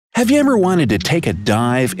Have you ever wanted to take a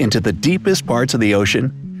dive into the deepest parts of the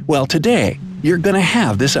ocean? Well, today, you're gonna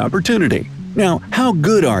have this opportunity. Now, how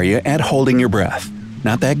good are you at holding your breath?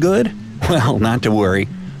 Not that good? Well, not to worry.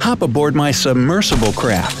 Hop aboard my submersible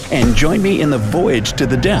craft and join me in the voyage to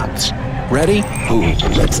the depths. Ready? Ooh,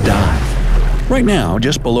 let's dive. Right now,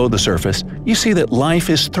 just below the surface, you see that life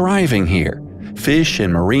is thriving here. Fish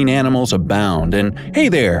and marine animals abound, and hey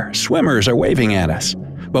there, swimmers are waving at us.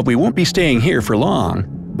 But we won't be staying here for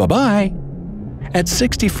long. Bye-bye! At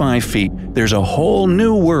 65 feet, there's a whole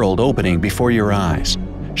new world opening before your eyes.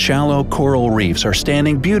 Shallow coral reefs are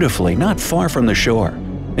standing beautifully not far from the shore.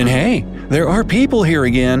 And hey, there are people here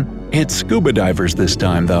again. It's scuba divers this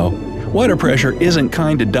time, though. Water pressure isn't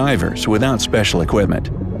kind to divers without special equipment.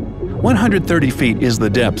 130 feet is the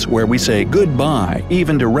depths where we say goodbye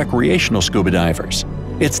even to recreational scuba divers.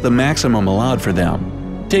 It's the maximum allowed for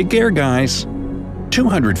them. Take care, guys!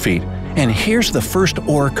 200 feet, and here's the first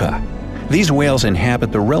orca. These whales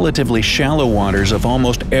inhabit the relatively shallow waters of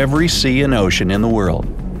almost every sea and ocean in the world.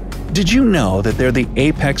 Did you know that they're the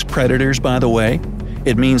apex predators, by the way?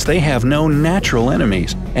 It means they have no natural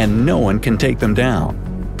enemies, and no one can take them down.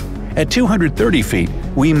 At 230 feet,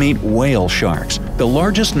 we meet whale sharks, the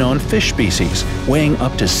largest known fish species, weighing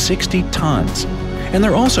up to 60 tons. And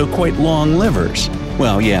they're also quite long livers.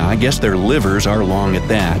 Well, yeah, I guess their livers are long at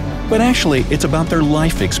that, but actually it's about their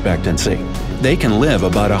life expectancy. They can live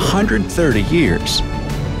about 130 years.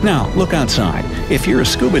 Now, look outside. If you're a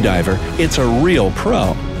scuba diver, it's a real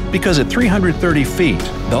pro, because at 330 feet,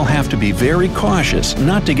 they'll have to be very cautious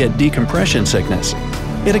not to get decompression sickness.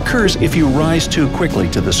 It occurs if you rise too quickly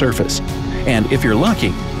to the surface. And if you're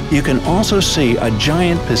lucky, you can also see a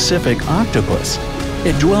giant Pacific octopus.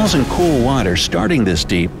 It dwells in cool water starting this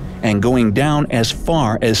deep and going down as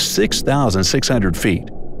far as 6,600 feet.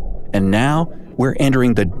 And now, we're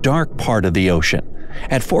entering the dark part of the ocean.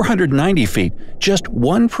 At 490 feet, just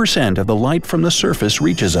 1% of the light from the surface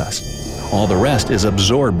reaches us. All the rest is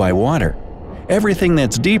absorbed by water. Everything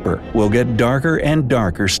that's deeper will get darker and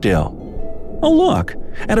darker still. Oh look!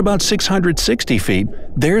 At about 660 feet,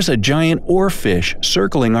 there's a giant oarfish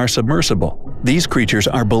circling our submersible. These creatures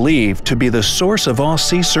are believed to be the source of all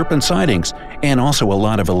sea serpent sightings, and also a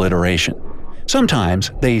lot of alliteration.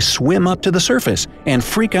 Sometimes they swim up to the surface and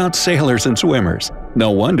freak out sailors and swimmers.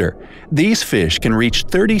 No wonder. These fish can reach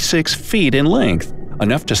 36 feet in length,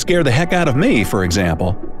 enough to scare the heck out of me, for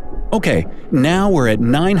example. Okay, now we're at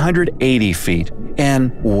 980 feet,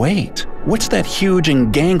 and wait, what's that huge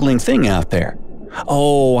and gangling thing out there?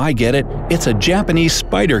 Oh, I get it, it's a Japanese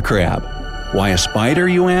spider crab. Why a spider,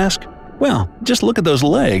 you ask? Well, just look at those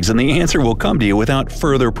legs and the answer will come to you without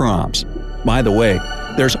further prompts. By the way,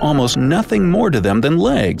 there's almost nothing more to them than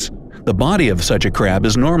legs. The body of such a crab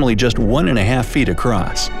is normally just 1.5 feet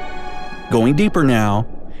across. Going deeper now,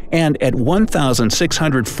 and at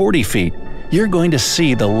 1,640 feet, you're going to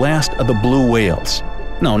see the last of the blue whales.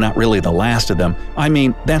 No, not really the last of them. I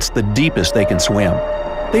mean, that's the deepest they can swim.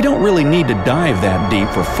 They don't really need to dive that deep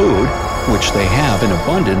for food, which they have in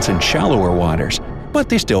abundance in shallower waters, but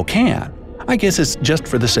they still can. I guess it's just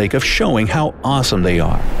for the sake of showing how awesome they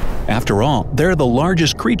are. After all, they're the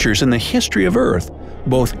largest creatures in the history of Earth,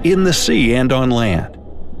 both in the sea and on land.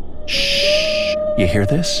 Shh! You hear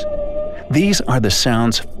this? These are the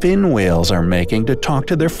sounds fin whales are making to talk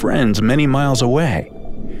to their friends many miles away.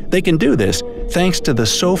 They can do this thanks to the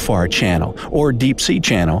SOFAR channel, or deep sea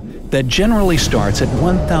channel, that generally starts at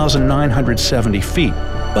 1,970 feet,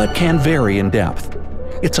 but can vary in depth.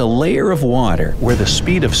 It's a layer of water where the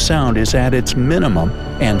speed of sound is at its minimum,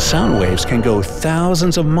 and sound waves can go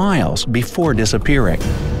thousands of miles before disappearing.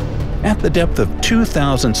 At the depth of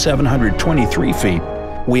 2,723 feet,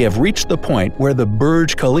 we have reached the point where the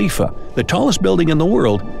Burj Khalifa, the tallest building in the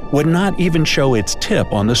world, would not even show its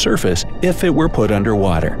tip on the surface if it were put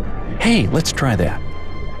underwater. Hey, let's try that.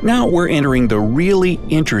 Now we're entering the really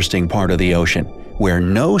interesting part of the ocean, where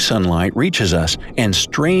no sunlight reaches us and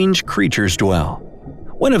strange creatures dwell.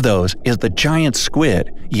 One of those is the giant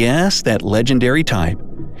squid, yes, that legendary type.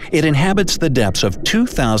 It inhabits the depths of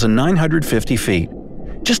 2,950 feet.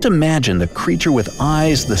 Just imagine the creature with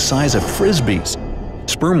eyes the size of frisbees.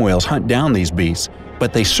 Sperm whales hunt down these beasts,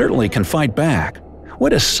 but they certainly can fight back.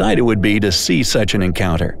 What a sight it would be to see such an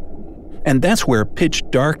encounter. And that's where pitch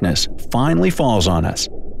darkness finally falls on us,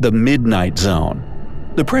 the midnight zone.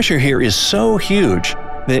 The pressure here is so huge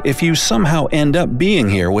that if you somehow end up being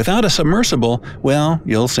here without a submersible, well,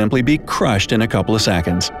 you'll simply be crushed in a couple of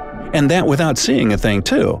seconds. And that without seeing a thing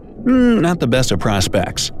too. Not the best of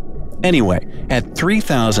prospects. Anyway, at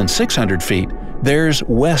 3,600 feet, there's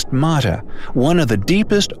West Mata, one of the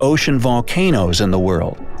deepest ocean volcanoes in the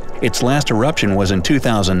world. Its last eruption was in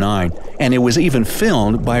 2009, and it was even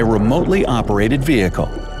filmed by a remotely operated vehicle.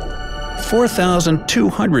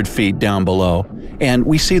 4,200 feet down below, and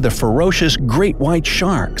we see the ferocious great white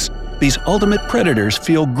sharks. These ultimate predators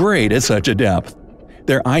feel great at such a depth.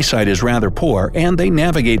 Their eyesight is rather poor, and they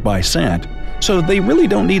navigate by scent, so they really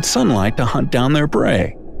don't need sunlight to hunt down their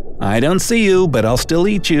prey. I don't see you, but I'll still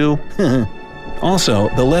eat you. Also,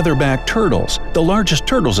 the leatherback turtles, the largest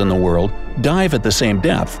turtles in the world, dive at the same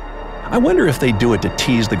depth. I wonder if they do it to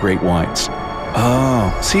tease the great whites.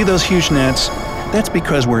 Oh, see those huge nets? That's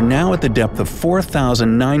because we're now at the depth of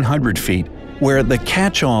 4,900 feet, where the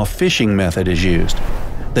catch-all fishing method is used.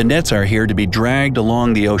 The nets are here to be dragged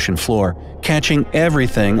along the ocean floor, catching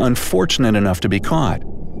everything unfortunate enough to be caught.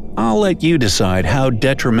 I'll let you decide how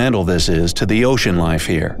detrimental this is to the ocean life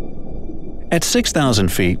here. At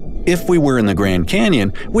 6,000 feet, if we were in the Grand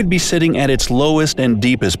Canyon, we'd be sitting at its lowest and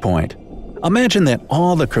deepest point. Imagine that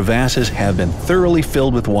all the crevasses have been thoroughly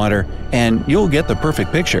filled with water, and you'll get the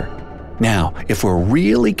perfect picture. Now, if we're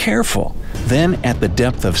really careful, then at the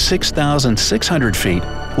depth of 6,600 feet,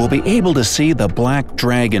 we'll be able to see the black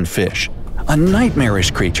dragonfish, a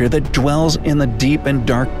nightmarish creature that dwells in the deep and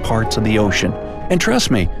dark parts of the ocean. And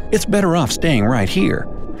trust me, it's better off staying right here.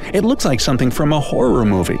 It looks like something from a horror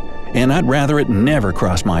movie, and I'd rather it never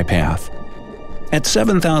cross my path. At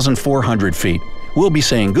 7,400 feet, we'll be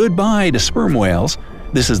saying goodbye to sperm whales.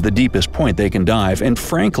 This is the deepest point they can dive, and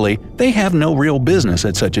frankly, they have no real business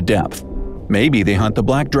at such a depth. Maybe they hunt the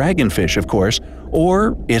black dragonfish, of course,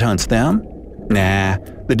 or it hunts them? Nah,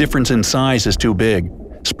 the difference in size is too big.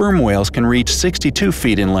 Sperm whales can reach 62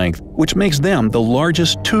 feet in length, which makes them the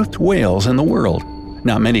largest toothed whales in the world.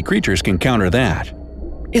 Not many creatures can counter that.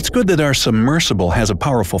 It's good that our submersible has a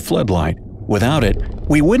powerful floodlight. Without it,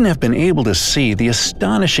 we wouldn't have been able to see the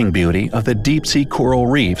astonishing beauty of the deep-sea coral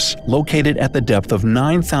reefs located at the depth of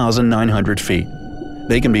 9,900 feet.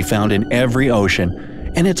 They can be found in every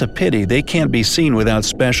ocean, and it's a pity they can't be seen without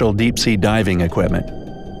special deep-sea diving equipment.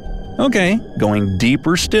 Okay, going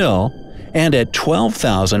deeper still, and at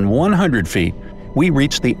 12,100 feet, we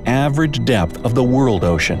reach the average depth of the world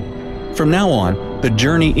ocean. From now on, the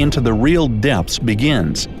journey into the real depths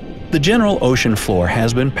begins. The general ocean floor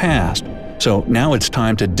has been passed, so now it's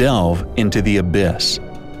time to delve into the abyss.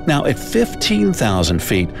 Now at 15,000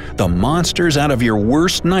 feet, the monsters out of your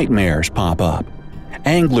worst nightmares pop up.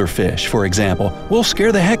 Anglerfish, for example, will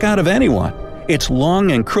scare the heck out of anyone. Its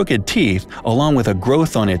long and crooked teeth, along with a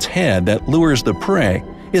growth on its head that lures the prey,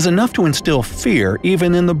 is enough to instill fear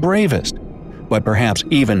even in the bravest. But perhaps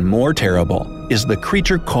even more terrible is the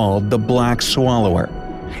creature called the black swallower.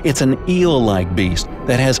 It's an eel-like beast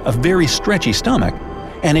that has a very stretchy stomach,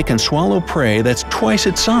 and it can swallow prey that's twice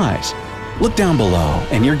its size. Look down below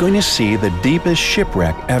and you're going to see the deepest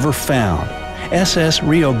shipwreck ever found. SS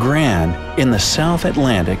Rio Grande in the South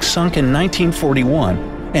Atlantic sunk in 1941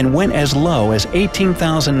 and went as low as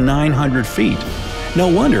 18,900 feet. No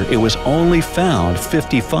wonder it was only found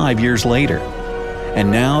 55 years later. And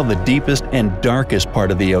now the deepest and darkest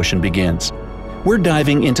part of the ocean begins. We're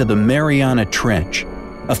diving into the Mariana Trench.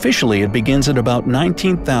 Officially, it begins at about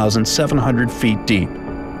 19,700 feet deep.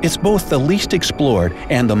 It's both the least explored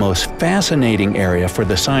and the most fascinating area for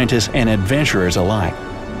the scientists and adventurers alike.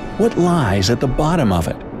 What lies at the bottom of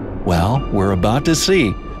it? Well, we're about to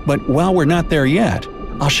see, but while we're not there yet,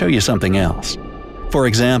 I'll show you something else. For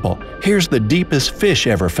example, here's the deepest fish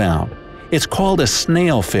ever found. It's called a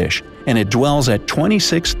snailfish, and it dwells at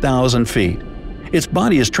 26,000 feet. Its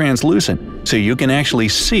body is translucent, so you can actually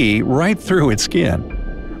see right through its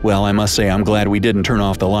skin. Well, I must say I'm glad we didn't turn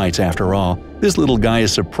off the lights after all. This little guy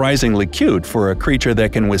is surprisingly cute for a creature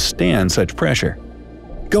that can withstand such pressure.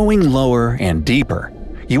 Going lower and deeper,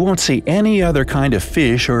 you won't see any other kind of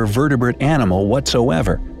fish or vertebrate animal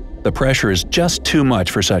whatsoever. The pressure is just too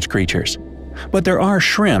much for such creatures. But there are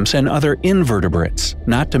shrimps and other invertebrates,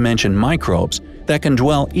 not to mention microbes, that can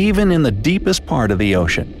dwell even in the deepest part of the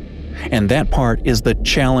ocean. And that part is the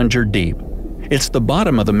Challenger Deep. It's the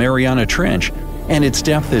bottom of the Mariana Trench, and its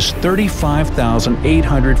depth is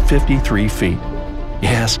 35,853 feet.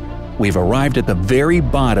 Yes, we've arrived at the very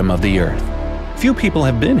bottom of the Earth. Few people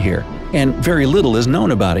have been here, and very little is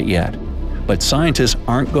known about it yet. But scientists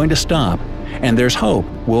aren't going to stop, and there's hope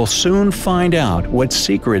we'll soon find out what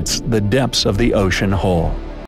secrets the depths of the ocean hold.